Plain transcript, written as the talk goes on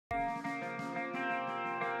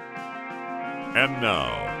And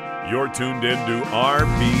now, you're tuned in to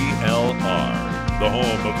RBLR, the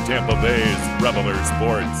home of Tampa Bay's RBLR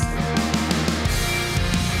Sports.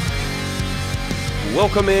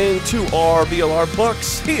 Welcome in to RBLR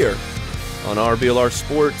Bucs here on RBLR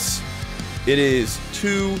Sports. It is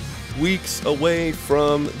 2 weeks away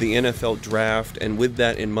from the NFL draft, and with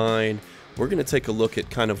that in mind, we're going to take a look at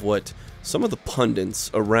kind of what some of the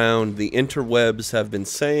pundits around the interwebs have been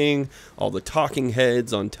saying. All the talking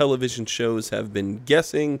heads on television shows have been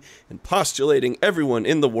guessing and postulating. Everyone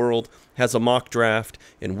in the world has a mock draft,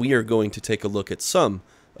 and we are going to take a look at some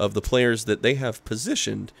of the players that they have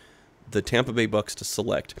positioned the Tampa Bay Bucs to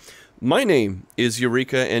select. My name is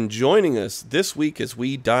Eureka, and joining us this week as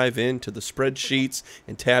we dive into the spreadsheets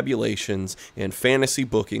and tabulations and fantasy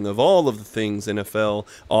booking of all of the things NFL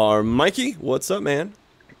are Mikey. What's up, man?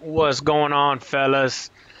 What's going on, fellas?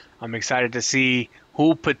 I'm excited to see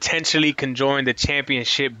who potentially can join the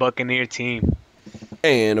championship Buccaneer team.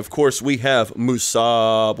 And, of course, we have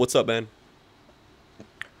Musab. What's up, man?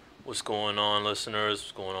 What's going on, listeners?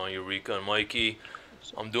 What's going on, Eureka and Mikey?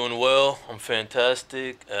 I'm doing well. I'm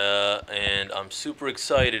fantastic, and I'm super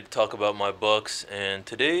excited to talk about my Bucs. And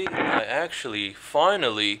today, I actually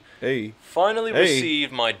finally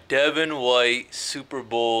received my Devin White Super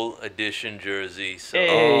Bowl edition jersey. So,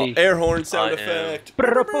 air horn sound effect.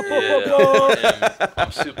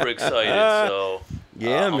 I'm super excited. So,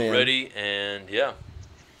 man. I'm ready, and yeah.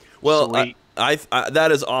 Well, I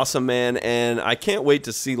that is awesome, man, and I can't wait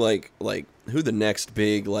to see like who the next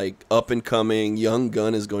big up and coming young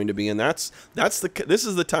gun is going to be, and this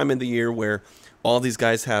is the time of the year where all these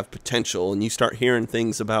guys have potential, and you start hearing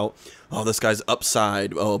things about, oh, this guy's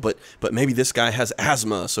upside, oh, but maybe this guy has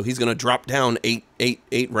asthma, so he's going to drop down eight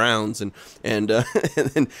rounds, but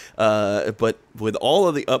with all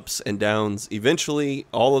of the ups and downs, eventually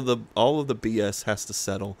all of the BS has to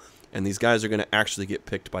settle, and these guys are going to actually get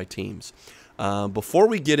picked by teams. Before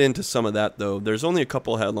we get into some of that, though, there's only a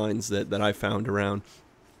couple headlines that I found around.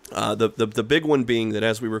 The big one being that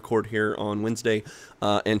as we record here on Wednesday,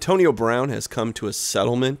 Antonio Brown has come to a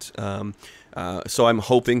settlement. So I'm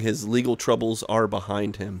hoping his legal troubles are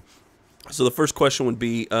behind him. So the first question would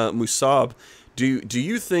be, Musab, do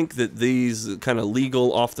you think that these kind of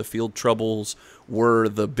legal off-the-field troubles were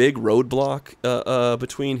the big roadblock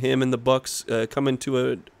between him and the Bucs coming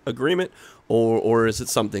to an agreement, or is it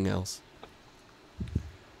something else?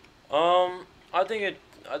 I think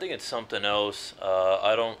it's something else.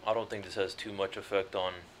 I don't think this has too much effect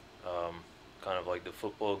on kind of like the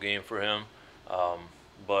football game for him.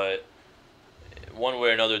 But one way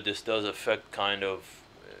or another, this does affect kind of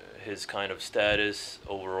his kind of status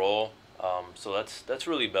overall. So that's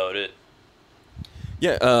really about it.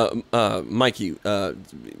 Yeah, Mikey.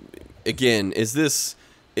 Again, is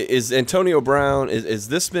Antonio Brown, is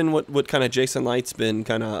this been what kind of Jason Light's been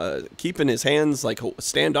kind of keeping his hands like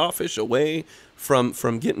standoffish away from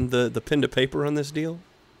getting the pen to paper on this deal?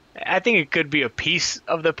 I think it could be a piece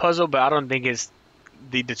of the puzzle, but I don't think it's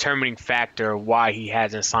the determining factor of why he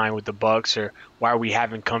hasn't signed with the Bucs or why we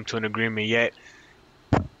haven't come to an agreement yet.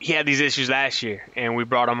 He had these issues last year, and we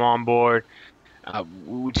brought him on board.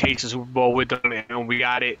 We chased the Super Bowl with him, and we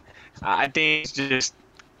got it. I think it's just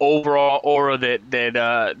overall aura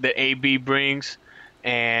that AB brings,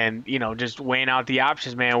 and just weighing out the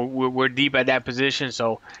options, man. We're deep at that position,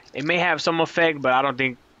 so it may have some effect, but I don't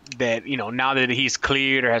think that now that he's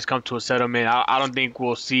cleared or has come to a settlement, I don't think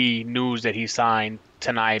we'll see news that he signed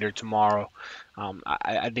tonight or tomorrow.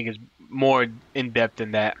 I think it's more in depth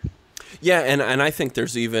than that. Yeah, and I think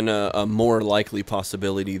there's even a more likely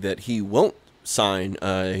possibility that he won't sign.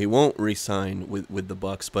 He won't re-sign with the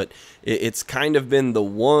Bucs, but it's kind of been the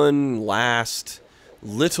one last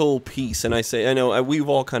little piece. And I know we've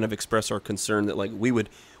all kind of expressed our concern that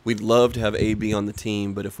we'd love to have AB on the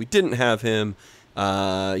team, but if we didn't have him,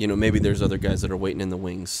 maybe there's other guys that are waiting in the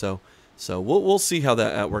wings. So we'll see how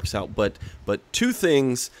that works out. But two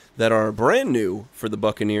things that are brand new for the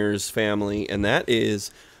Buccaneers family, and that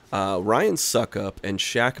is Ryan Suckup and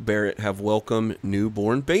Shaq Barrett have welcomed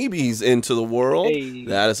newborn babies into the world. Hey.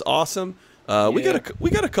 That is awesome. We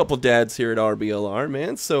got a couple dads here at RBLR,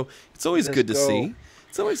 man. So it's always good to see.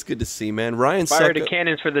 It's always good to see, man. Ryan Fire Suckup. the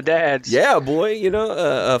cannons for the dads. Yeah, boy.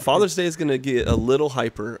 Father's Day is going to get a little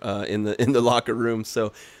hyper in the locker room.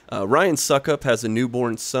 So Ryan Suckup has a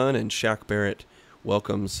newborn son, and Shaq Barrett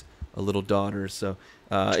welcomes a little daughter. So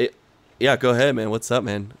go ahead, man. What's up,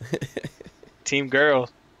 man? Team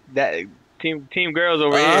girls. Team girls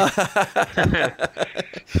over here.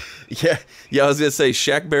 Yeah. I was gonna say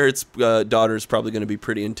Shaq Barrett's daughter is probably gonna be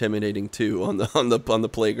pretty intimidating too on the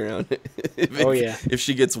playground. If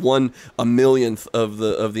she gets a millionth of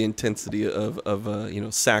the intensity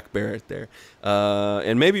of Sack Barrett there,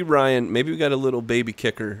 and maybe Ryan, maybe we got a little baby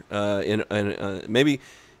kicker, maybe.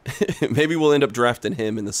 Maybe we'll end up drafting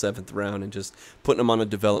him in the 7th round and just putting him on a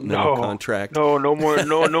developmental contract. No more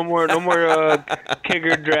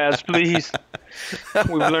kicker drafts, please.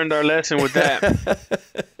 We've learned our lesson with that.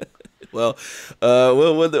 Well,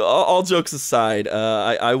 all jokes aside,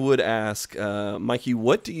 I would ask, Mikey,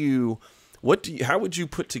 how would you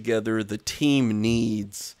put together the team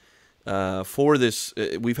needs for this?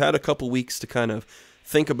 We've had a couple weeks to kind of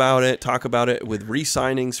think about it, talk about it with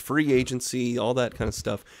re-signings, free agency, all that kind of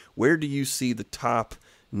stuff. Where do you see the top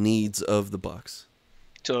needs of the Bucs?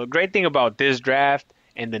 So a great thing about this draft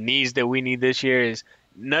and the needs that we need this year is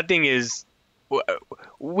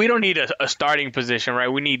we don't need a starting position, right?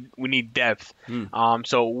 We need depth.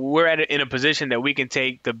 So we're in a position that we can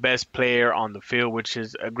take the best player on the field, which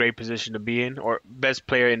is a great position to be in, or best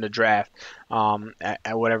player in the draft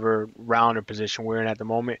at whatever round or position we're in at the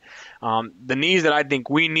moment. The needs that I think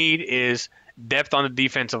we need is depth on the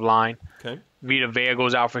defensive line. Okay. Vita Vea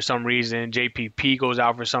goes out for some reason. JPP goes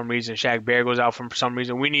out for some reason. Shaq Barrett goes out for some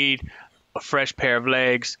reason. We need a fresh pair of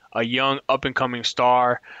legs, a young up-and-coming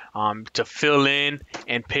star to fill in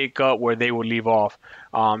and pick up where they would leave off.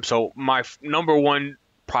 So my number one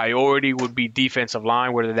priority would be defensive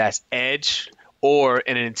line, whether that's edge or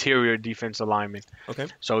an interior defensive lineman. Okay.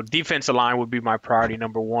 So defensive line would be my priority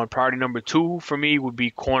number one. Priority number two for me would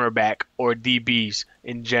be cornerback or DBs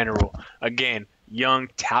in general. Again, young,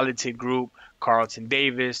 talented group. Carlton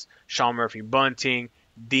Davis, Sean Murphy-Bunting,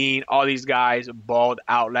 Dean, all these guys balled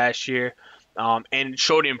out last year and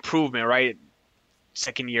showed improvement, right?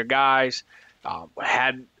 Second-year guys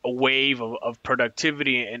had a wave of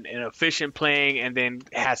productivity and efficient playing, and then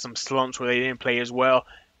had some slumps where they didn't play as well,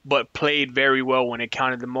 but played very well when it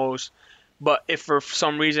counted the most. But if for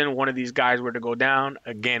some reason one of these guys were to go down,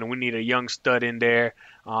 again, we need a young stud in there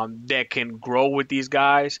that can grow with these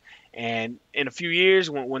guys. And in a few years,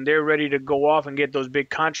 when they're ready to go off and get those big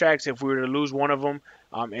contracts, if we were to lose one of them,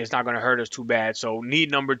 it's not going to hurt us too bad. So need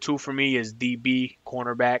number two for me is DB,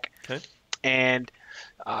 cornerback. Okay. And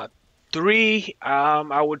three,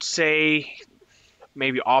 I would say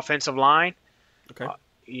maybe offensive line. Okay.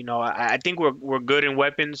 I think we're good in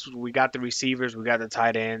weapons. We got the receivers, we got the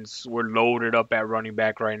tight ends. We're loaded up at running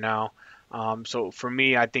back right now. So for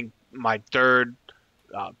me, I think my third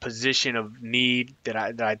position of need that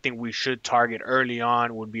I think we should target early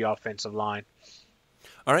on would be offensive line.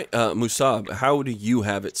 All right, Musab, how do you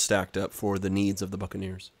have it stacked up for the needs of the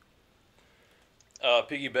Buccaneers?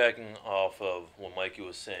 Piggybacking off of what Mikey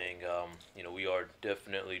was saying, we are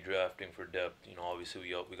definitely drafting for depth. Obviously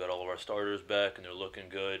we got all of our starters back and they're looking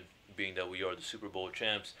good, being that we are the Super Bowl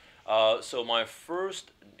champs. So my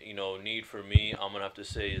first, need for me, I'm gonna have to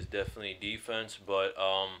say is definitely defense, but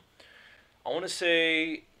I want to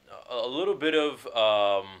say a little bit of.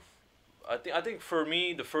 I think for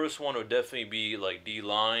me the first one would definitely be like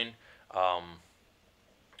D-line,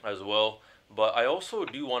 as well. But I also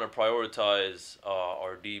do want to prioritize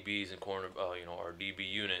our DBs and our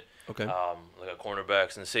DB unit. Okay. Like our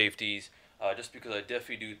cornerbacks and safeties, just because I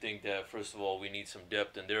definitely do think that first of all we need some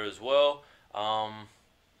depth in there as well,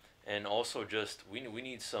 and also just we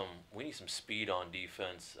need some speed on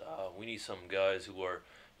defense. We need some guys who are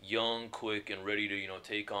young, quick, and ready to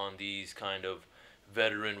take on these kind of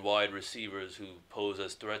veteran wide receivers who pose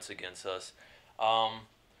as threats against us.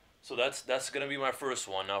 So that's gonna be my first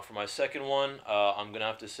one. Now for my second one, I'm gonna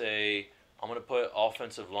have to say I'm gonna put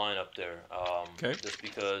offensive line up there. Okay. Just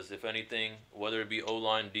because if anything, whether it be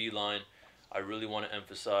O-line, D-line, I really want to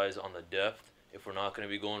emphasize on the depth. If we're not gonna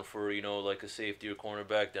be going for like a safety or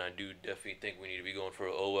cornerback, then I do definitely think we need to be going for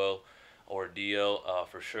an OL or a DL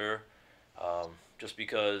for sure. Just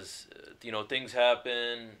because things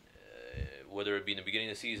happen, whether it be in the beginning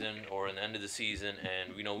of the season or in the end of the season,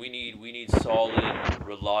 and we need solid,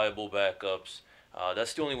 reliable backups.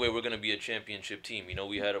 That's the only way we're going to be a championship team.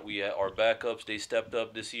 We had our backups. They stepped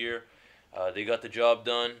up this year. They got the job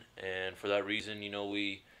done, and for that reason,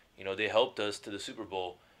 they helped us to the Super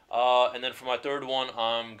Bowl. And then for my third one,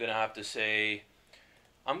 I'm gonna have to say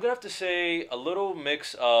a little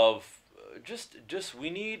mix of just we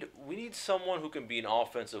need someone who can be an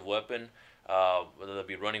offensive weapon, whether that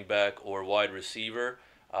be running back or wide receiver.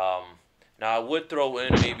 Now I would throw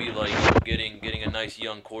in maybe like getting a nice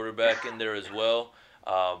young quarterback in there as well.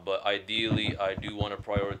 But ideally, I do want to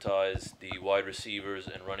prioritize the wide receivers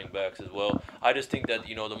and running backs as well. I just think that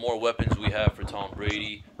the more weapons we have for Tom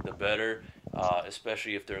Brady, the better.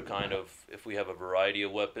 especially if we have a variety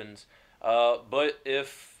of weapons. But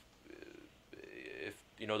if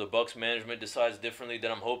the Bucs management decides differently,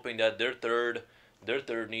 then I'm hoping that their third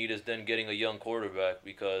need is then getting a young quarterback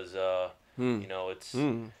because Hmm. you know it's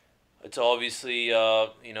Hmm. it's obviously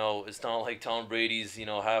it's not like Tom Brady's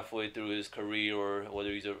halfway through his career or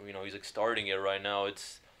whether he's like starting it right now.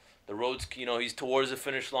 It's the road's he's towards the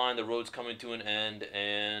finish line. The road's coming to an end,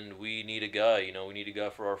 and we need a guy. We need a guy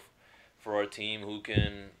for our team who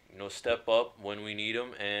can step up when we need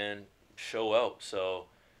him and show out. So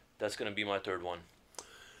that's gonna be my third one.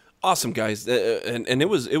 Awesome, guys, and it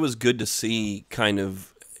was good to see kind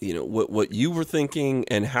of what you were thinking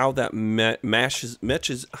and how that meshes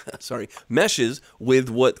sorry, meshes with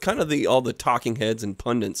what kind of all the talking heads and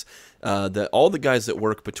pundits, that all the guys that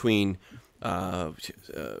work between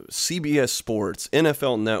CBS Sports,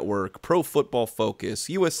 NFL Network, Pro Football Focus,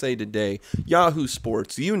 USA Today, Yahoo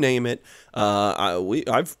Sports, you name it.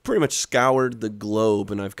 I've pretty much scoured the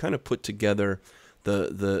globe, and I've kind of put together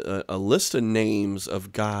a list of names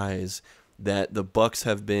of guys that the Bucs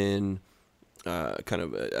have been kind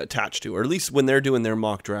of attached to, or at least when they're doing their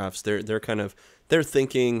mock drafts, they're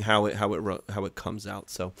thinking how it comes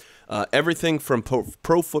out. So everything from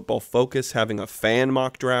Pro Football Focus having a fan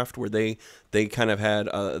mock draft where they kind of had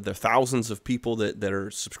the thousands of people that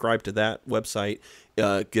are subscribed to that website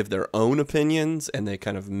give their own opinions, and they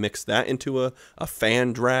kind of mix that into a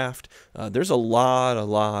fan draft. There's a lot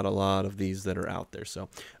of these that are out there. So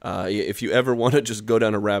if you ever want to just go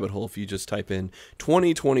down a rabbit hole, if you just type in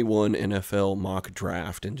 2021 NFL mock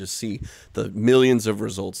draft and just see the millions of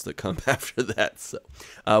results that come after that. So,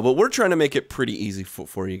 but we're trying to make it pretty easy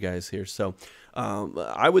for you guys here. So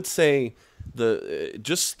I would say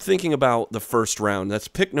just thinking about the first round, that's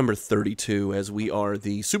pick number 32, as we are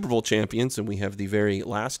the Super Bowl champions and we have the very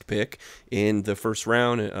last pick in the first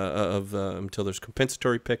round until there's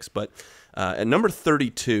compensatory picks. But at number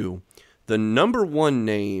 32, the number one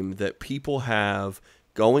name that people have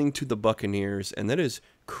going to the Buccaneers, and that is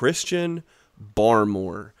Christian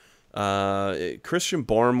Barmore. Christian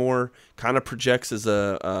Barmore kind of projects as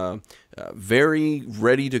a very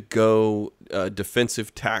ready to go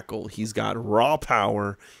defensive tackle. He's got raw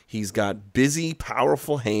power. He's got busy,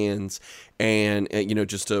 powerful hands, and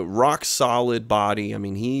just a rock solid body. I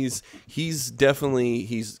mean, he's got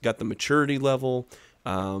the maturity level.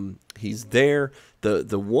 He's there.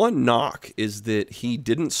 The one knock is that he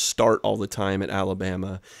didn't start all the time at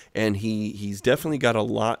Alabama, and he's definitely got a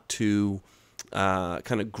lot to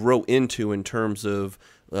kind of grow into in terms of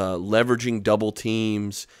leveraging double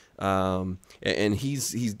teams, and he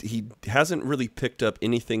hasn't really picked up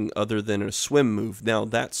anything other than a swim move. Now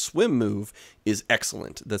that swim move is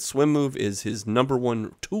excellent. That swim move is his number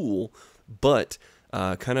one tool, but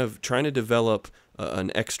kind of trying to develop an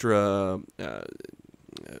extra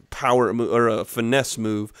power or a finesse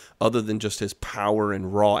move other than just his power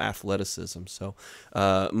and raw athleticism. So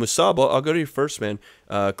Musab, I'll go to you first, man.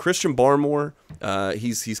 Christian Barmore,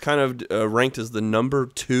 he's kind of ranked as the number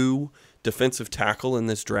 2 defensive tackle in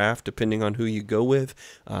this draft, depending on who you go with.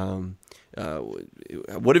 What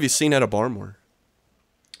have you seen out of Barmore?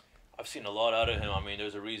 I've seen a lot out of him. I mean,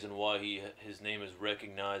 there's a reason why his name is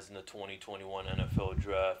recognized in the 2021 NFL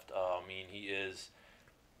draft.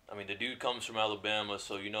 The dude comes from Alabama,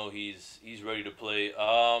 so he's ready to play.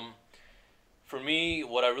 For me,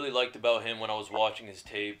 what I really liked about him when I was watching his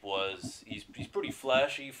tape was he's pretty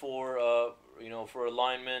flashy for for a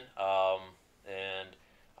lineman, and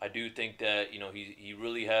I do think that he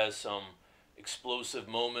really has some explosive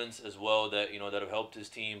moments as well that that have helped his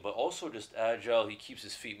team, but also just agile. He keeps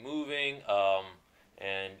his feet moving,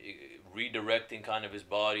 and redirecting kind of his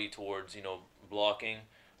body towards blocking,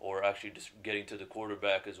 or actually just getting to the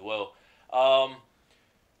quarterback as well.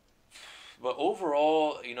 But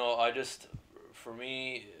overall, for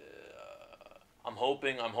me, I'm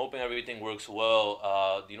hoping everything works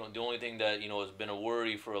well. The only thing that has been a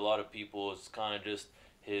worry for a lot of people is kind of just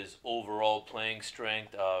his overall playing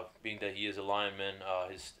strength, being that he is a lineman.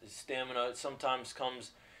 His stamina sometimes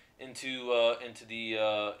comes into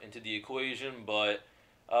the equation, but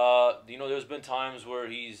there's been times where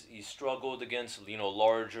he's struggled against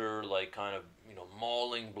larger, like kind of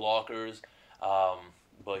mauling blockers,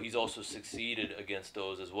 but he's also succeeded against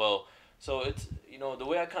those as well. So it's the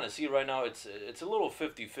way I kind of see it right now, it's a little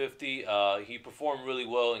 50-50. He performed really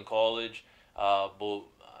well in college, but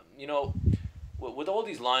with all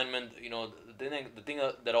these linemen, the thing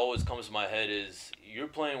that always comes to my head is you're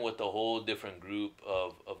playing with a whole different group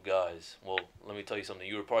of guys. Well, let me tell you something.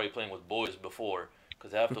 You were probably playing with boys before,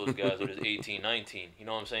 because half those guys are just 18, 19. You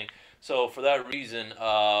know what I'm saying? So for that reason,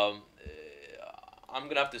 I'm going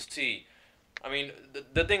to have to see. I mean,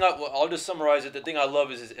 the thing I'll just summarize it. The thing I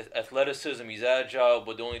love is his athleticism. He's agile,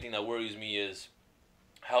 but the only thing that worries me is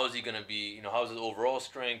how is he going to be, how's his overall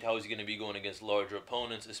strength? How is he going to be going against larger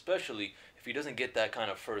opponents, especially if he doesn't get that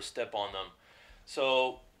kind of first step on them?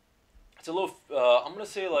 So it's a little, I'm going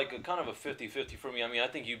to say like a kind of a 50-50 for me. I mean, I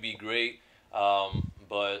think you'd be great,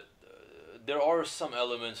 but there are some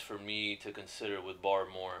elements for me to consider with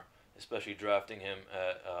Barmore, especially drafting him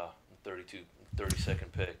at 32,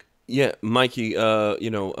 32nd pick. Yeah, Mikey.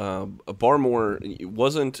 Barmore he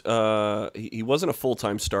wasn't a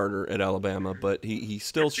full-time starter at Alabama, but he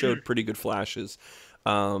still showed pretty good flashes.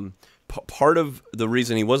 Part of the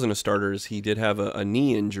reason he wasn't a starter is he did have a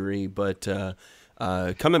knee injury, but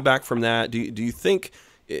coming back from that, do you think?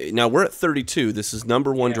 Now we're at 32. This is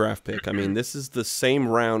number one draft pick. I mean, this is the same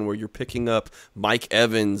round where you're picking up Mike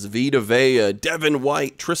Evans, Vita Vea, Devin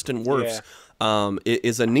White, Tristan Wirfs. Yeah.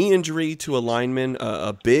 Is a knee injury to a lineman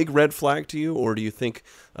a big red flag to you, or do you think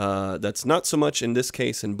that's not so much in this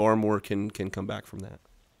case, and Barmore can come back from that?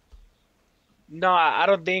 No, I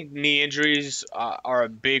don't think knee injuries are a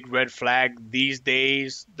big red flag these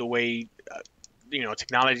days. The way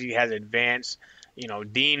technology has advanced.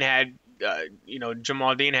 Dean had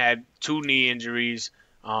Jamal Dean had two knee injuries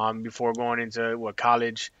before going into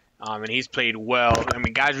college. And he's played well. I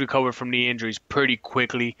mean, guys recover from knee injuries pretty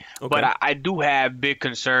quickly. Okay. But I do have big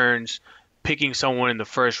concerns picking someone in the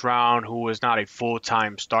first round who is not a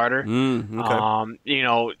full-time starter.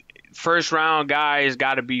 Okay. First round guys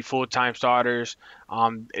got to be full-time starters.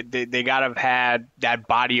 They got to have had that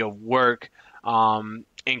body of work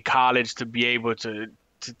in college to be able to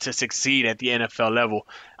succeed at the NFL level.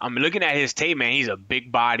 Looking at his tape, man, he's a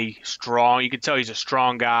big body, strong. You can tell he's a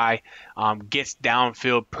strong guy, gets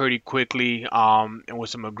downfield pretty quickly and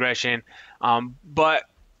with some aggression. But,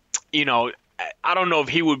 I don't know if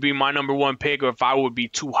he would be my number one pick or if I would be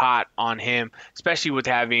too hot on him, especially with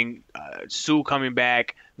having Sue coming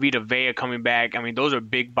back, Vita Vea coming back. I mean, those are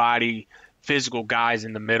big body, physical guys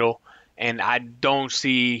in the middle. And I don't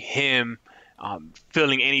see him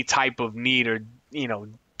feeling any type of need or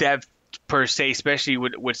depth per se, especially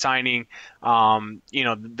with signing,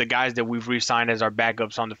 the guys that we've re-signed as our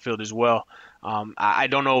backups on the field as well. I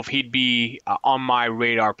don't know if he'd be on my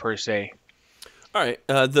radar per se. All right.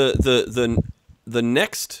 The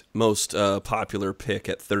next most popular pick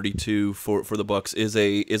at 32 for the Bucs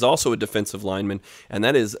is also a defensive lineman, and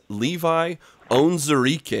that is Levi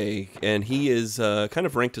Onwuzurike, and he is kind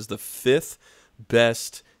of ranked as the fifth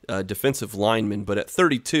best defensive lineman, but at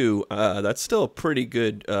 32, that's still a pretty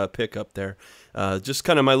good pick up there. Just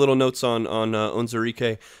kind of my little notes on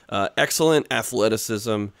Onwuzurike. Excellent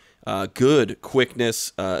athleticism, good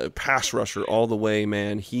quickness, pass rusher all the way,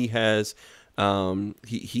 man. He has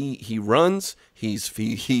he runs,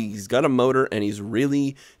 he's got a motor, and he's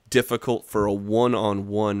really difficult for a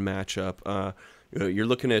one-on-one matchup. You're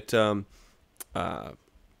looking at a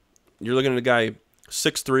guy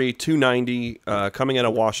 6'3", 290, coming out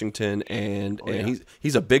of Washington, and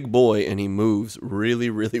he's a big boy, and he moves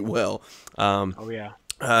really, really well.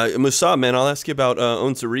 Musa, man, I'll ask you about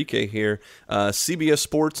Onwuzurike here. CBS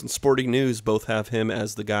Sports and Sporting News both have him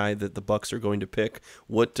as the guy that the Bucs are going to pick.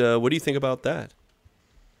 What do you think about that?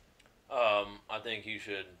 I think he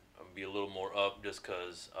should be a little more up just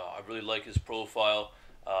because I really like his profile.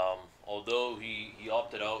 Although he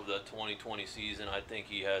opted out of the 2020 season, I think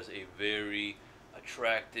he has a very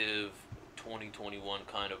attractive 2021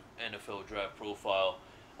 kind of NFL draft profile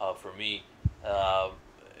for me.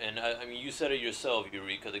 And I mean, you said it yourself,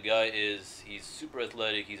 Eureka. The guy he's super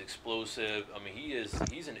athletic. He's explosive. I mean,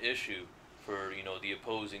 he's an issue for the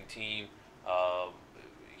opposing team.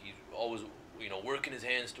 He's always working his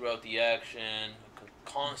hands throughout the action,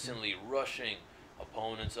 constantly rushing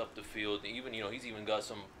opponents up the field. Even he's even got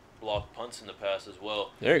some blocked punts in the past as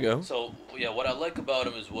well. There you go. So yeah, what I like about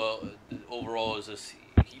him as well overall is this: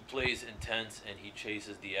 he plays intense and he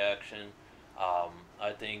chases the action.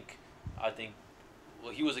 I think.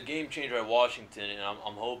 Well, he was a game changer at Washington, and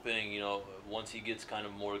I'm hoping once he gets kind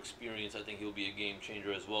of more experience, I think he'll be a game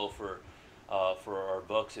changer as well for our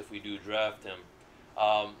Bucs if we do draft him,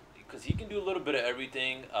 because he can do a little bit of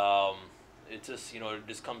everything. It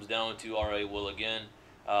just comes down to, all right, well, again,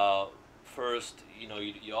 first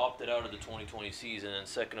you opted out of the 2020 season, and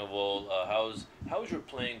second of all, how's your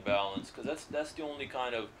playing balance? Because that's the only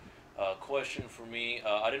kind of question for me.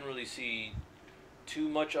 I didn't really see too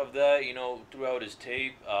much of that, throughout his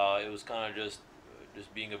tape. It was kind of just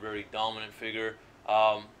being a very dominant figure.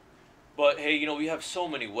 But hey, we have so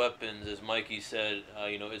many weapons, as Mikey said.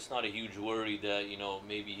 It's not a huge worry that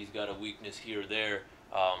maybe he's got a weakness here or there.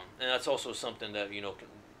 And that's also something that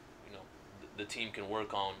the team can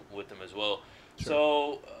work on with him as well. Sure.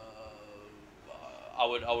 So I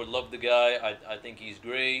would love the guy. I think he's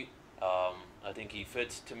great. I think he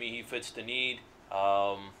fits the need.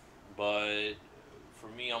 But for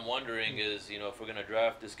me, I'm wondering is if we're gonna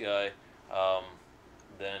draft this guy,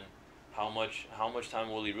 then how much time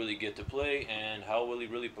will he really get to play, and how will he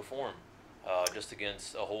really perform, just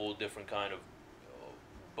against a whole different kind of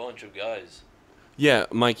bunch of guys. Yeah,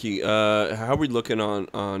 Mikey, how are we looking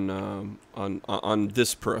on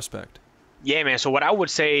this prospect? Yeah, man. So what I would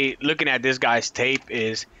say, looking at this guy's tape,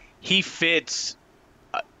 is he fits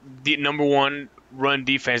the number one run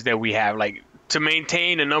defense that we have. Like, to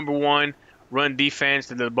maintain a number one run defense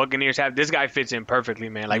that the Buccaneers have, this guy fits in perfectly,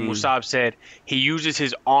 man. Like Musab said, he uses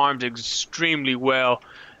his arms extremely well,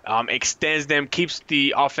 extends them, keeps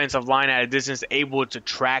the offensive line at a distance, able to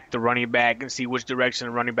track the running back and see which direction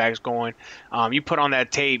the running back is going. You put on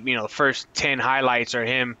that tape, the first 10 highlights are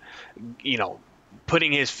him,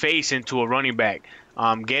 putting his face into a running back.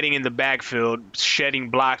 Getting in the backfield, shedding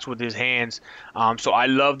blocks with his hands. So I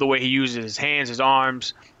love the way he uses his hands, his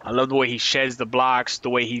arms. I love the way he sheds the blocks, the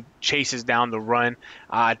way he chases down the run.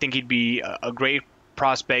 I think he'd be a great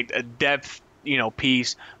prospect, a depth,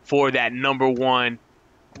 piece for that number one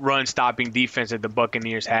run-stopping defense that the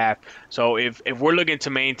Buccaneers have. So if we're looking to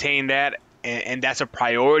maintain that, and that's a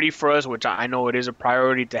priority for us, which I know it is a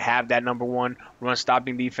priority to have that number one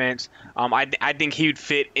run-stopping defense, I think he would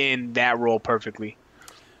fit in that role perfectly.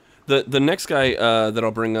 The next guy that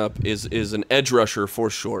I'll bring up is an edge rusher for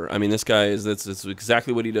sure. I mean, this guy that's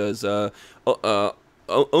exactly what he does.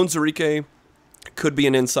 Onwuzurike could be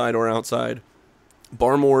an inside or outside.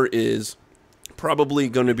 Barmore is probably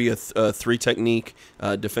going to be a three technique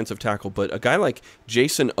defensive tackle, but a guy like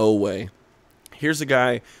Jason Owe, here's a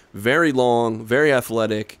guy very long, very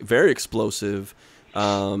athletic, very explosive,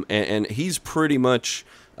 and he's pretty much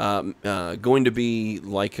going to be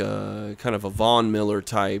like a kind of a Von Miller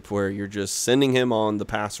type, where you're just sending him on the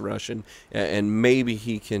pass rush, and maybe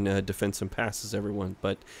he can defend some passes, everyone.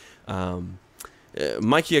 But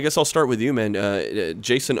Mikey, I guess I'll start with you, man.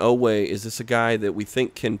 Jason Owe, is this a guy that we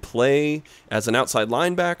think can play as an outside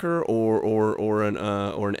linebacker or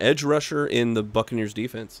an edge rusher in the Buccaneers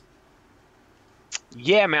defense?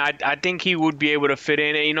 Yeah, man, I think he would be able to fit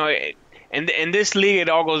in. And in this league, it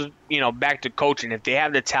all goes, back to coaching. If they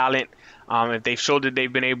have the talent, if they've showed that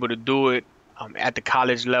they've been able to do it at the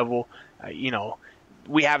college level,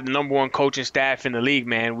 we have the number one coaching staff in the league,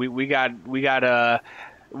 man. We got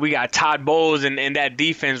Todd Bowles and that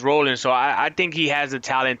defense rolling. So I think he has the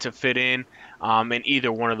talent to fit in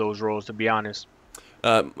either one of those roles, to be honest.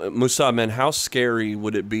 Musab, man, how scary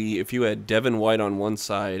would it be if you had Devin White on one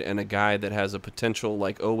side and a guy that has a potential,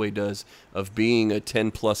 like Owe does, of being a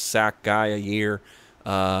 10-plus sack guy a year?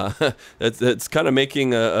 That's kind of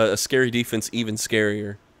making a scary defense even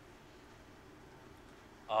scarier.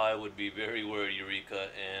 I would be very worried, Eureka,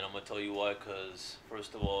 and I'm going to tell you why. Because,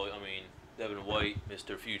 first of all, Devin White,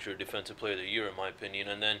 Mr. Future Defensive Player of the Year, in my opinion.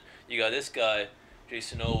 And then you got this guy,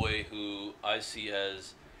 Jason Owe, who I see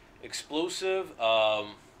as explosive,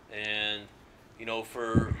 and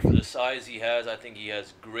for the size he has, I think he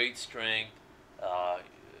has great strength.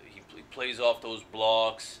 He plays off those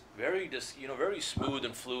blocks, very smooth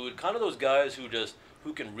and fluid. Kind of those guys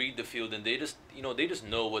who can read the field, and they just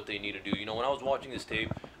know what they need to do. When I was watching this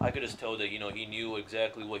tape, I could just tell that he knew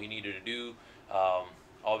exactly what he needed to do.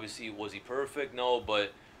 Obviously, was he perfect? No,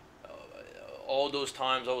 but all those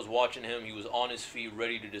times I was watching him, he was on his feet,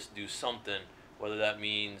 ready to just do something. Whether that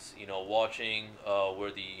means watching where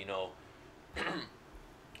the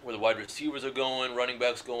where the wide receivers are going, running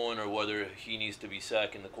backs going, or whether he needs to be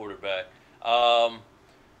sacking the quarterback. But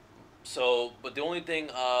the only thing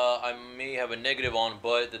I may have a negative on,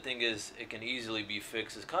 but the thing is, it can easily be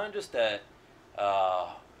fixed, is kind of just that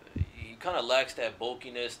he kind of lacks that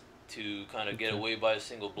bulkiness to kind of get away by a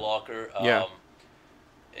single blocker. Yeah.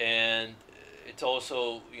 And it's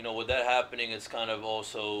also, with that happening, it's kind of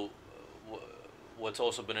also what's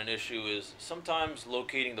also been an issue is sometimes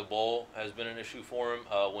locating the ball has been an issue for him.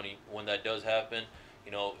 When that does happen,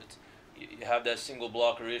 you have that single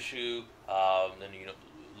blocker issue, then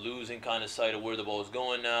losing kind of sight of where the ball is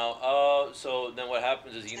going now. So then what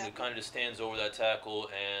happens is he kind of just stands over that tackle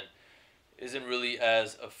and isn't really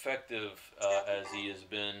as effective as he has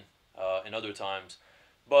been in other times.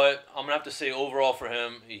 But I'm gonna have to say overall for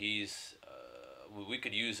him, he's we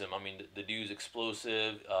could use him. The dude's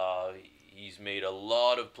explosive. He's made a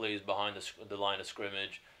lot of plays behind the line of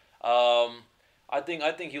scrimmage. I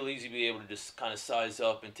think he'll easily be able to just kind of size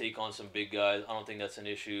up and take on some big guys. I don't think that's an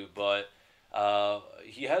issue, but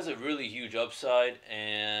he has a really huge upside,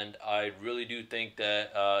 and I really do think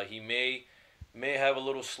that he may may have a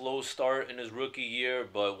little slow start in his rookie year,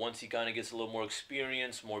 but once he kind of gets a little more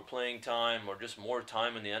experience, more playing time, or just more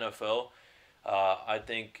time in the NFL, I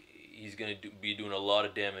think he's going to be doing a lot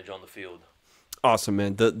of damage on the field. Awesome,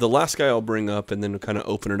 man. The last guy I'll bring up, and then kind of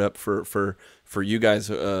open it up for you guys,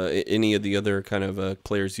 any of the other kind of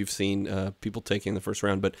players you've seen people taking in the first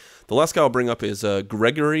round. But the last guy I'll bring up is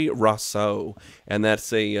Gregory Rousseau, and that's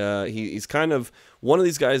he's kind of one of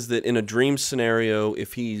these guys that in a dream scenario,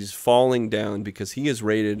 if he's falling down, because he is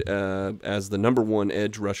rated as the number one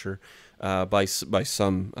edge rusher. By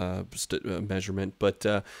some measurement,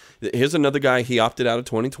 but here's another guy. He opted out of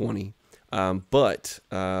 2020. But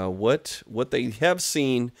what they have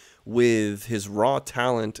seen with his raw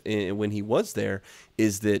talent when he was there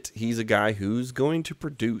is that he's a guy who's going to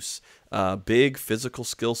produce big physical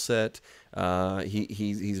skill set.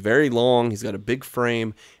 He's very long. He's got a big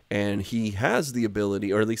frame, and he has the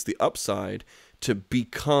ability, or at least the upside, to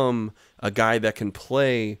become a guy that can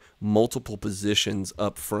play multiple positions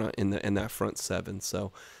up front in that front seven.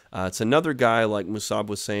 So it's another guy, like Musab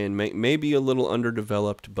was saying, maybe a little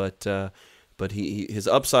underdeveloped, but his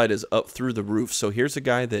upside is up through the roof. So here's a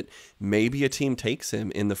guy that maybe a team takes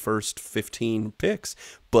him in the first 15 picks,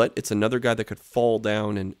 but it's another guy that could fall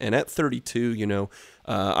down. And at 32,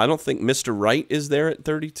 I don't think Mr. Right is there at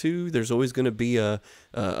 32. There's always going to be a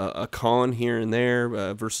con here and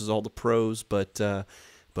there versus all the pros. But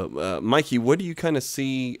Mikey, what do you kind of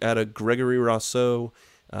see out of Gregory Rousseau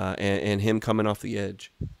and him coming off the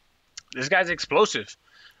edge? This guy's explosive.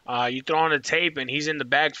 You throw on the tape, and he's in the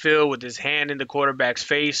backfield with his hand in the quarterback's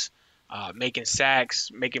face, making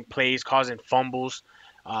sacks, making plays, causing fumbles.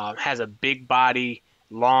 Has a big body,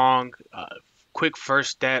 long, quick first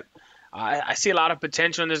step. I see a lot of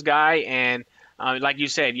potential in this guy, and like you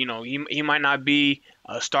said, he might not be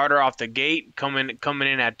a starter off the gate coming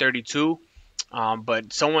in at 32,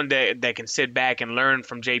 but someone that can sit back and learn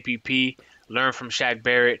from JPP, learn from Shaq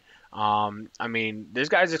Barrett. This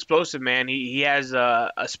guy's explosive, man. He has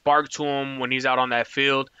a spark to him when he's out on that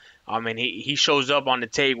field. And he shows up on the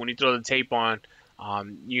tape. When you throw the tape on,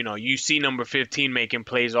 you see number 15 making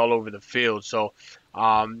plays all over the field. So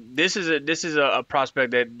this is a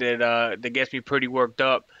prospect that gets me pretty worked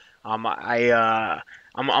up. I'm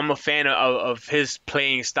a fan of his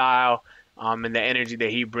playing style and the energy that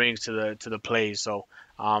he brings to the plays. So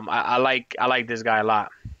I like this guy a lot.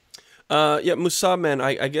 Musab, man,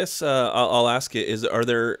 I guess I'll ask it: are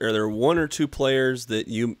there one or two players that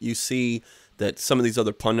you see that some of these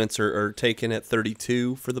other pundits are taking at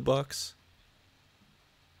 32 for the Bucs?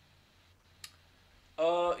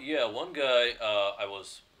 One guy I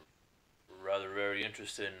was rather very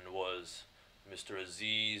interested in was Mr.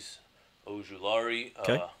 Aziz Ojulari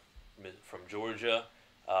from Georgia.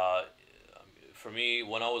 For me,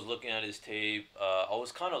 when I was looking at his tape,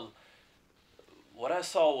 what I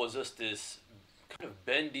saw was just this kind of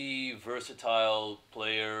bendy, versatile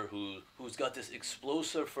player who's got this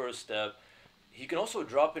explosive first step. He can also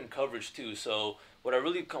drop in coverage too. So what I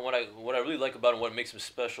really like about him, what makes him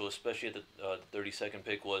special, especially at the 32nd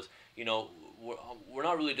pick, was we're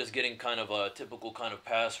not really just getting kind of a typical kind of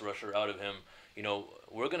pass rusher out of him.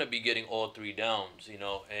 We're gonna be getting all three downs.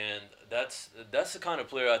 And that's the kind of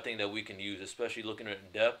player I think that we can use, especially looking at it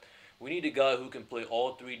in depth. We need a guy who can play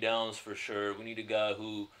all three downs for sure. We need a guy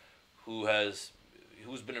who's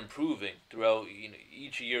been improving throughout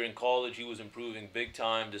each year in college. He was improving big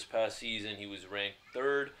time. This past season, he was ranked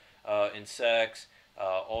third in sacks,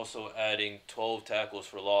 also adding 12 tackles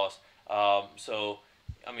for loss.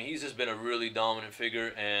 He's just been a really dominant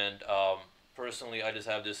figure. And personally, I just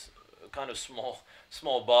have this kind of small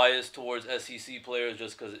bias towards SEC players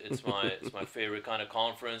just because it's my favorite kind of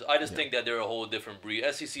conference. I just think that they're a whole different breed.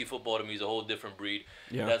 SEC football to me is a whole different breed.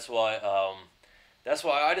 Yeah. That's why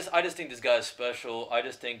I just think this guy is special. I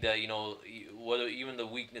just think that whether even the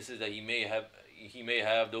weaknesses that he may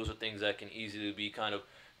have, those are things that can easily be kind of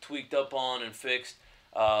tweaked up on and fixed.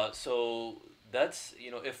 So that's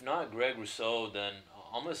if not Greg Rousseau, then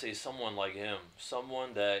I'm gonna say someone like him,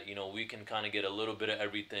 someone that we can kind of get a little bit of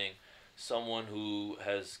everything. Someone who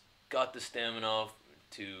has got the stamina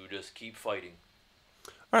to just keep fighting.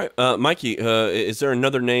 All right, Mikey, is there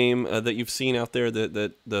another name that you've seen out there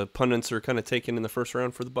that the pundits are kind of taking in the first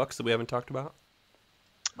round for the Bucs that we haven't talked about?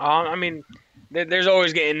 There's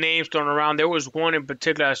always getting names thrown around. There was one in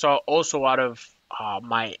particular I saw also out of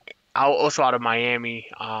Miami.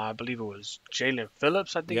 I believe it was Jalen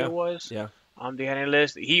Phillips. I think it was. Yeah. The heading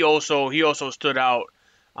list. He also stood out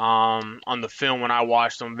on the film when I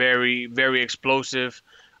watched him. Very, very explosive.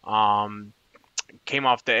 Came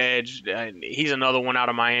off the edge. He's another one out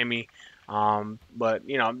of Miami. But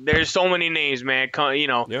there's so many names, man.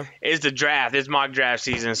 Yeah. It's the draft. It's mock draft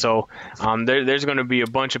season, so there's going to be a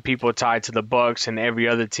bunch of people tied to the Bucs and every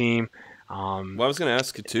other team. Well, I was going to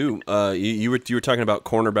ask you too. You were talking about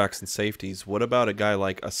cornerbacks and safeties. What about a guy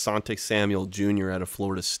like Asante Samuel Jr. out of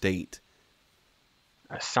Florida State?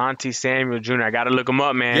 Asante Samuel Jr. I got to look him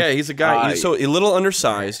up, man. Yeah, he's a guy. So a little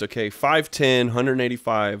undersized. Okay, 5'10",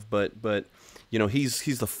 185, but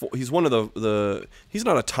he's one of the he's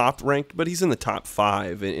not a top ranked, but he's in the top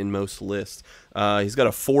 5 in most lists. He's got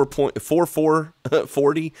a 4.44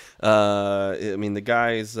 40. I mean, the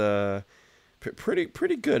guy's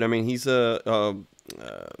pretty good. I mean, he's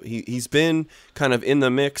been kind of in the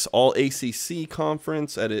mix all ACC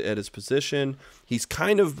conference at his position. He's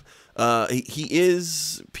kind of he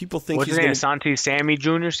is. People think what's he's his name? Asante Sammy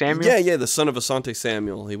Jr. Samuel. Yeah, the son of Asante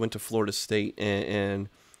Samuel. He went to Florida State, and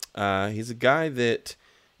he's a guy that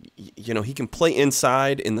he can play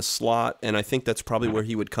inside in the slot, and I think that's probably where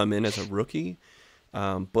he would come in as a rookie.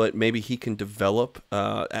 But maybe he can develop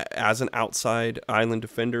as an outside island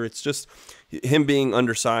defender. It's just him being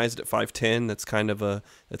undersized at 5'10". That's kind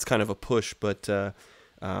of a push, but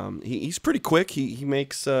he's pretty quick. He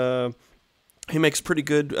makes pretty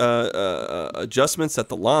good adjustments at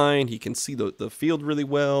the line. He can see the field really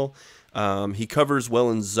well. He covers well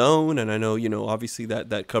in zone, and I know obviously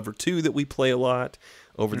that cover 2 that we play a lot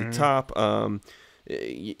over the top.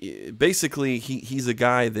 Basically, he's a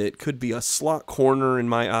guy that could be a slot corner in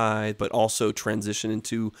my eye, but also transition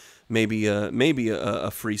into maybe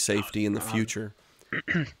a free safety in the future.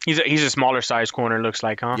 He's a smaller size corner, looks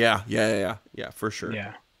like, huh? Yeah, for sure.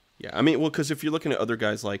 Yeah. I mean, well, because if you're looking at other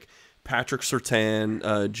guys like Patrick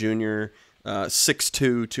Surtain Jr.,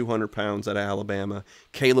 6'2", 200 pounds out of Alabama,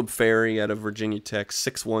 Caleb Ferry out of Virginia Tech,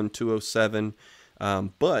 6'1", 207,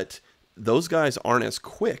 but those guys aren't as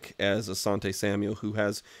quick as Asante Samuel, who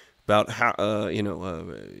has about a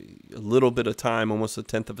little bit of time, almost a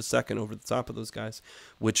tenth of a second over the top of those guys,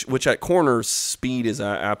 which at corner speed is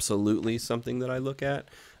absolutely something that I look at.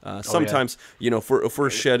 Sometimes, if we're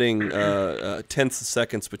shedding tenths of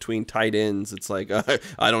seconds between tight ends, it's like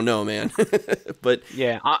I don't know, man. But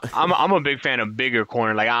yeah, I'm a big fan of bigger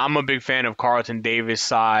corner. Like I'm a big fan of Carlton Davis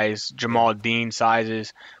size, Jamal Dean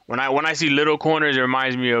sizes. When I see little corners, it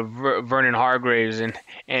reminds me of Vernon Hargraves,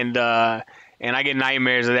 and I get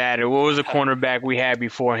nightmares of that. What was the cornerback we had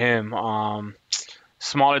before him?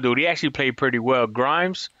 Smaller dude. He actually played pretty well.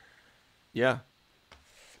 Grimes. Yeah.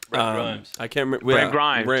 Grimes. I can't remember. Brent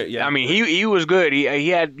Grimes. Yeah. I mean, he was good. He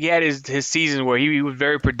had his seasons where he was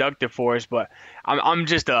very productive for us. But I'm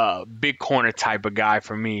just a big corner type of guy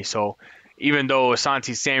for me. So even though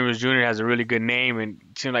Asante Samuel Jr. has a really good name and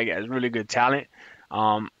seems like he has really good talent,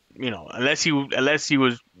 unless he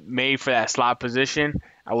was made for that slot position,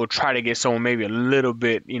 I would try to get someone maybe a little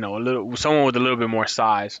bit, someone with a little bit more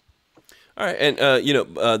size. All right, and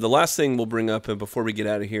the last thing we'll bring up before we get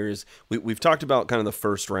out of here is we've talked about kind of the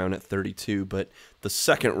first round at 32, but the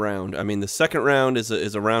second round. I mean, the second round is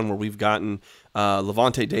a round where we've gotten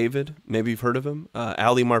Levante David. Maybe you've heard of him.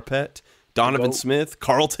 Ali Marpet, Donovan Smith,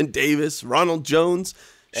 Carlton Davis, Ronald Jones,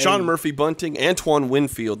 Sean Murphy Bunting, Antoine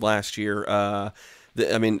Winfield last year.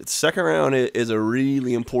 Second round is a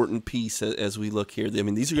really important piece as we look here. I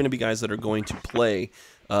mean, these are going to be guys that are going to play.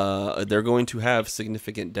 They're going to have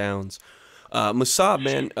significant downs. Musab,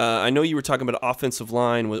 man, I know you were talking about offensive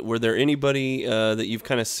line. Were there anybody that you've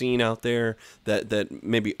kind of seen out there that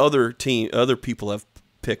maybe other people have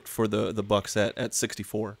picked for the Bucs at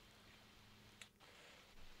 64?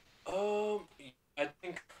 I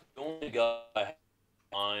think the only guy I had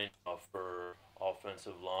in mind for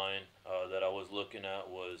offensive line that I was looking at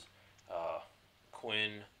was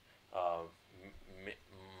Quinn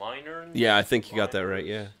Miners. Yeah, I think you got that right.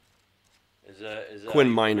 Yeah. Is that Quinn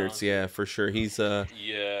Miners? Yeah, for sure. He's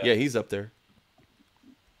he's up there.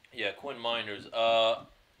 Yeah, Quinn Miners. I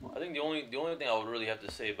think the only thing I would really have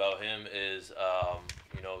to say about him is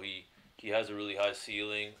he has a really high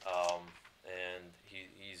ceiling, and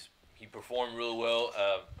he performed really well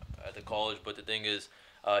at the college. But the thing is,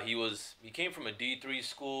 he came from a D3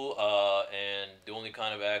 school, and the only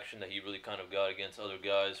kind of action that he really kind of got against other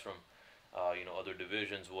guys from other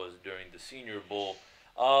divisions was during the Senior Bowl.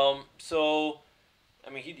 So, I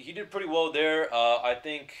mean, he did pretty well there. I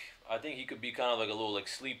think he could be kind of like a little like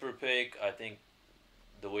sleeper pick. I think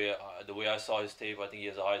the way I saw his tape, I think he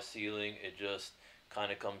has a high ceiling. It just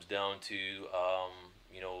kind of comes down to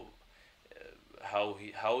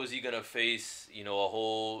how is he gonna face a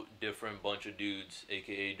whole different bunch of dudes,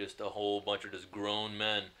 aka just a whole bunch of just grown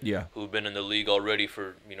men who've been in the league already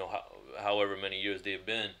for however many years they've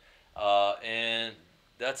been, and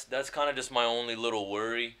that's kind of just my only little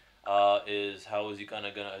worry. is how is he kind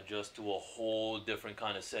of gonna adjust to a whole different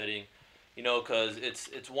kind of setting, because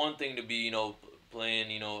it's one thing to be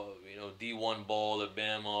playing D1 ball at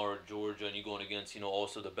Bama or Georgia, and you're going against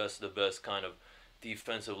also the best of the best kind of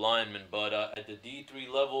defensive linemen, but at the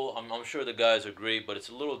D3 level, I'm sure the guys are great, but it's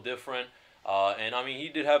a little different. And I mean, he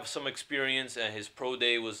did have some experience, and his pro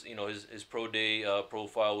day was, his pro day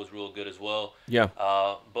profile was real good as well. Yeah.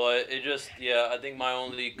 But it just, yeah, I think my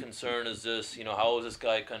only concern is this, how is this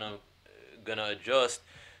guy kind of gonna adjust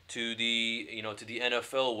to the, to the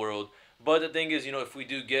NFL world? But the thing is, if we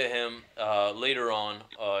do get him later on,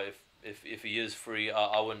 if he is free,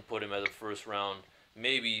 I wouldn't put him as a first round.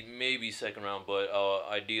 Maybe second round, but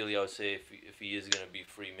ideally I would say if he is gonna be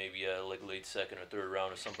free, maybe like late second or third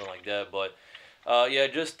round or something like that. But yeah,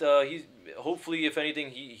 just he's hopefully, if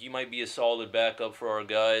anything, he might be a solid backup for our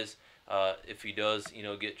guys if he does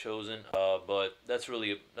get chosen. But that's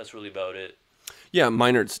really about it. Yeah,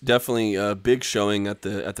 Meinert's definitely a big showing at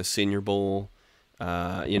the Senior Bowl.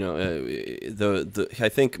 I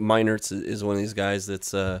think Meinert's is one of these guys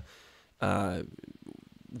that's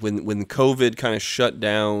when COVID kind of shut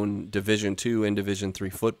down Division II and Division III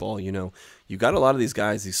football, you got a lot of these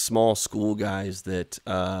guys, these small school guys that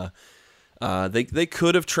they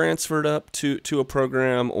could have transferred up to a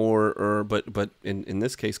program but in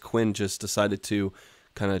this case Quinn just decided to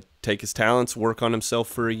kind of take his talents, work on himself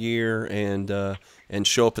for a year, and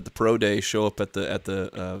show up at the pro day, show up at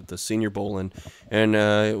the Senior Bowl, and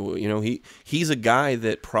he's a guy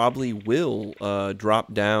that probably will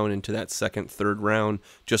drop down into that second, third round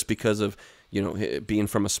just because of being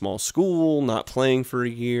from a small school, not playing for a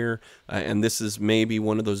year, and this is maybe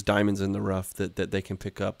one of those diamonds in the rough that they can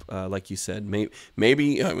pick up, like you said.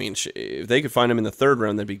 Maybe I mean, if they could find him in the third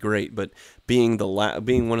round, that'd be great. But being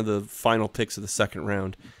one of the final picks of the second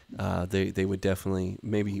round, they would definitely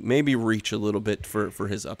maybe reach a little bit for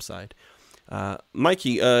his upside.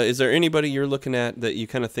 Mikey, is there anybody you're looking at that you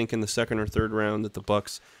kind of think in the second or third round that the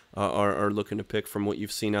Bucs are looking to pick from what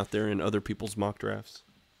you've seen out there in other people's mock drafts?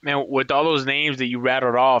 Man, with all those names that you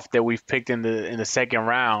rattled off that we've picked in the second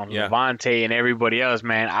round, yeah. Levante and everybody else,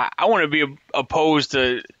 man, I want to be opposed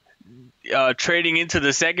to trading into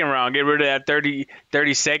the second round, get rid of that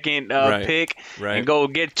 32nd pick, and go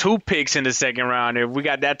get 2 picks in the second round. If we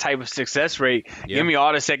got that type of success rate, give me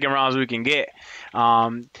all the second rounds we can get. For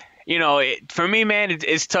me, man,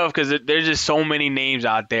 it's tough because there's just so many names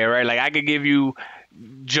out there, right? Like I could give you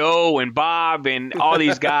Joe and Bob and all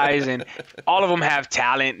these guys, and all of them have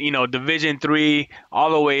talent, Division III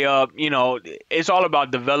all the way up. It's all about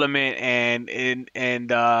development and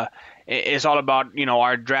it's all about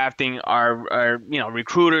our drafting, our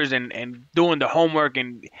recruiters and doing the homework,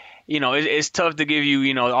 and it's tough to give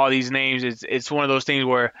you all these names. It's one of those things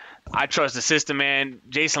where I trust the system, man.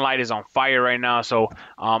 Jason Light is on fire right now, so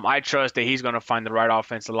I trust that he's going to find the right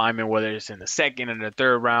offensive lineman, whether it's in the second or the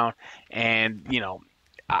third round. And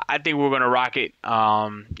I think we're going to rock it.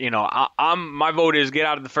 My vote is get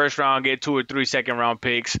out of the first round, get 2 or 3 second round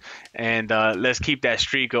picks, and let's keep that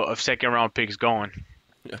streak of second round picks going.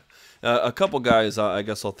 Yeah. A couple guys I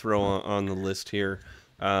guess I'll throw on the list here.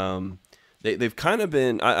 They've kind of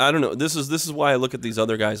been, I don't know, this is why I look at these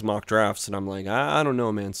other guys' mock drafts and I'm like, I don't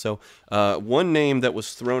know, man. So one name that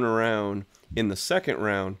was thrown around in the second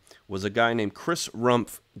round was a guy named Chris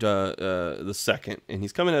Rumpf the second, and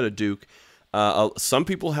he's coming out of Duke. Some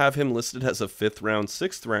people have him listed as a 5th round,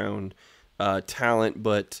 6th round talent,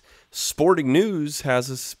 but Sporting News has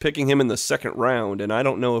us picking him in the second round, and I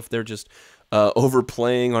don't know if they're just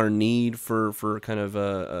overplaying our need for kind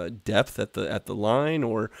of depth at the line,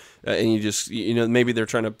 or and you just maybe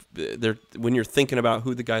they're when you're thinking about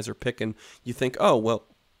who the guys are picking, you think, oh well,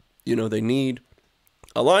 they need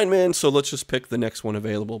a lineman, so let's just pick the next one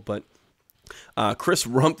available. But Chris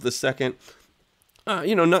Rumpf the second.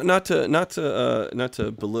 Not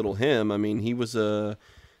to belittle him. I mean, he was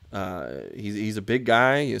he's a big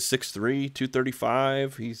guy. He's 6'3",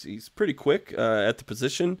 235. He's pretty quick at the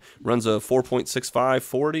position. Runs a 4.65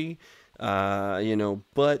 40.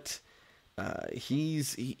 But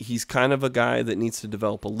he's kind of a guy that needs to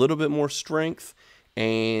develop a little bit more strength,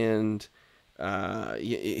 and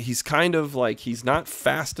he's kind of like, he's not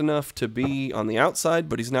fast enough to be on the outside,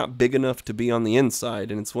 but he's not big enough to be on the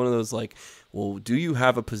inside. And it's one of those like, well, do you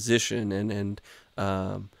have a position?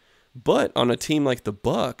 But on a team like the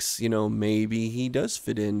Bucs, maybe he does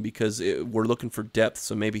fit in because we're looking for depth.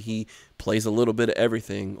 So maybe he plays a little bit of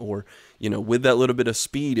everything, or with that little bit of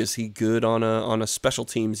speed, is he good on a special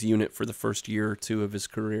teams unit for the first year or two of his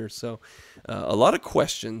career? So a lot of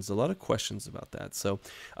questions about that. So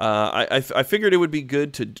I figured it would be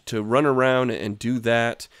good to run around and do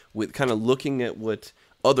that with kind of looking at what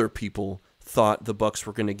other people thought the Bucs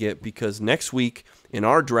were going to get, because next week in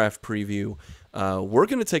our draft preview, we're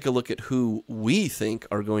going to take a look at who we think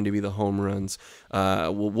are going to be the home runs.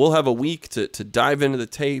 We'll have a week to dive into the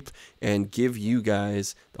tape and give you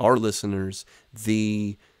guys, our listeners,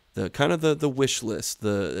 the kind of the wish list,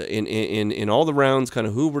 in all the rounds, kind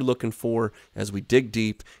of who we're looking for as we dig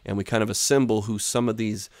deep and we kind of assemble who some of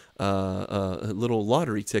these little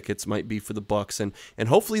lottery tickets might be for the Bucs, and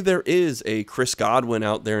hopefully there is a Chris Godwin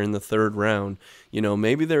out there in the third round.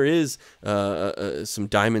 Maybe there is some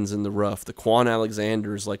diamonds in the rough, the Quan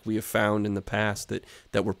Alexanders like we have found in the past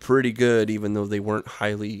that were pretty good, even though they weren't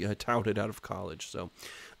highly touted out of college. So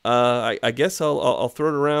I guess I'll throw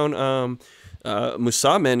it around.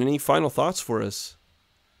 Musab, man, any final thoughts for us?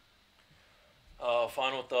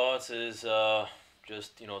 Final thoughts is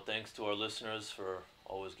just, thanks to our listeners for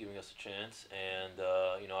always giving us a chance. And,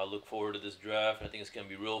 I look forward to this draft. I think it's going to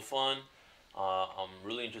be real fun. I'm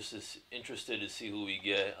really interested to see who we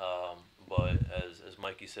get. But as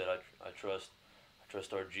Mikey said, I trust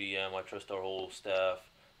our GM. I trust our whole staff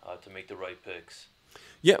to make the right picks.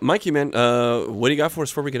 Yeah, Mikey, man, what do you got for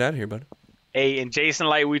us before we get out of here, bud? Hey, and Jason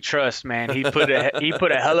Light, we trust, man. He put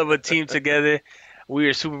a hell of a team together. We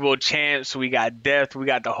are Super Bowl champs. We got depth. We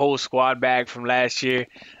got the whole squad back from last year.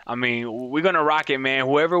 I mean, we're going to rock it, man.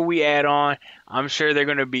 Whoever we add on, I'm sure they're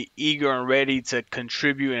going to be eager and ready to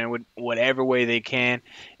contribute in whatever way they can.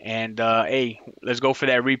 And, hey, let's go for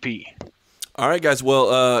that repeat. All right, guys.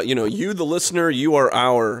 Well, you, the listener, you are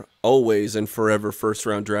our always and forever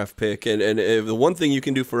first-round draft pick. And the one thing you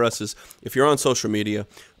can do for us is, if you're on social media,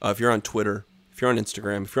 if you're on Twitter, if you're on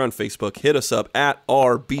Instagram, if you're on Facebook, hit us up at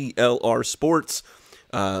RBLR Sports.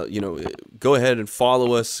 Go ahead and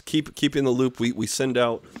follow us. Keep in the loop. We send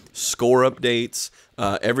out score updates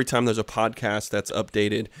every time there's a podcast that's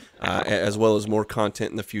updated, as well as more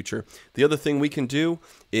content in the future. The other thing we can do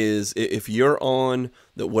is, if you're on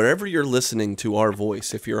wherever you're listening to our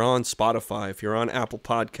voice, if you're on Spotify, if you're on Apple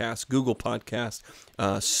Podcasts, Google Podcasts,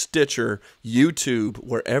 Stitcher, YouTube,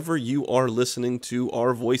 wherever you are listening to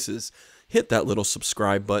our voices, hit that little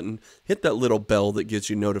subscribe button, hit that little bell that gives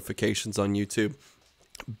you notifications on YouTube.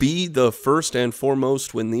 Be the first and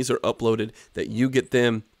foremost when these are uploaded, that you get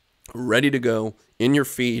them ready to go in your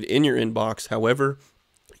feed, in your inbox, however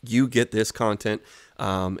you get this content.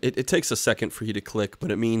 It takes a second for you to click, but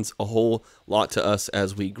it means a whole lot to us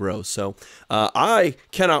as we grow. So I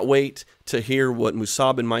cannot wait to hear what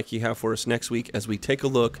Musab and Mikey have for us next week as we take a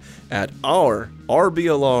look at our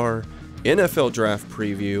RBLR NFL draft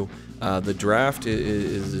preview. The draft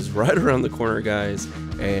is right around the corner, guys,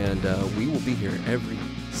 and we will be here every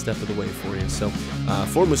step of the way for you. So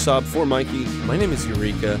for Musab, for Mikey, my name is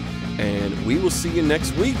Eureka, and we will see you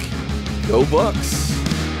next week. Go Bucs!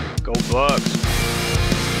 Go Bucs!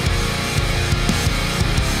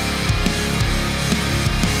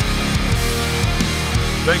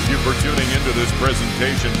 Thank you for tuning into this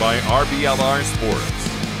presentation by RBLR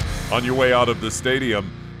Sports. On your way out of the stadium,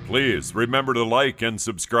 please remember to like and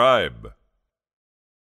subscribe.